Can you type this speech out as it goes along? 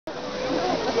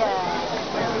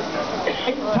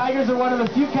Tigers are one of the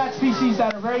few cat species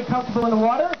that are very comfortable in the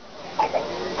water.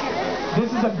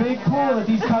 This is a big pool that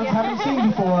these cubs haven't seen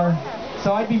before,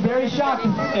 so I'd be very shocked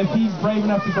if he's brave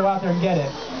enough to go out there and get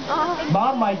it.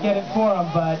 Mom might get it for him,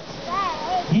 but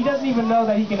he doesn't even know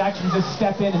that he can actually just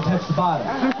step in and touch the bottom.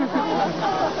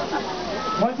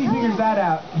 Once he figures that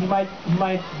out, he might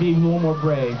be a little more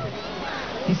brave.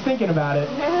 He's thinking about it.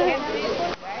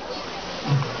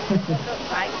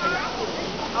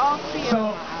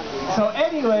 So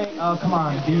anyway, oh come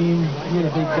on, Dean, you're the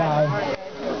big guy.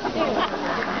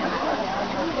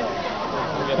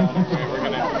 We're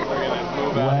gonna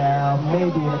move out. Well,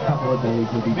 maybe in a couple of days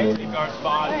we'll be good. Maybe our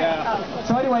spot, yeah.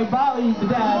 So anyway, Bali, the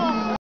dad.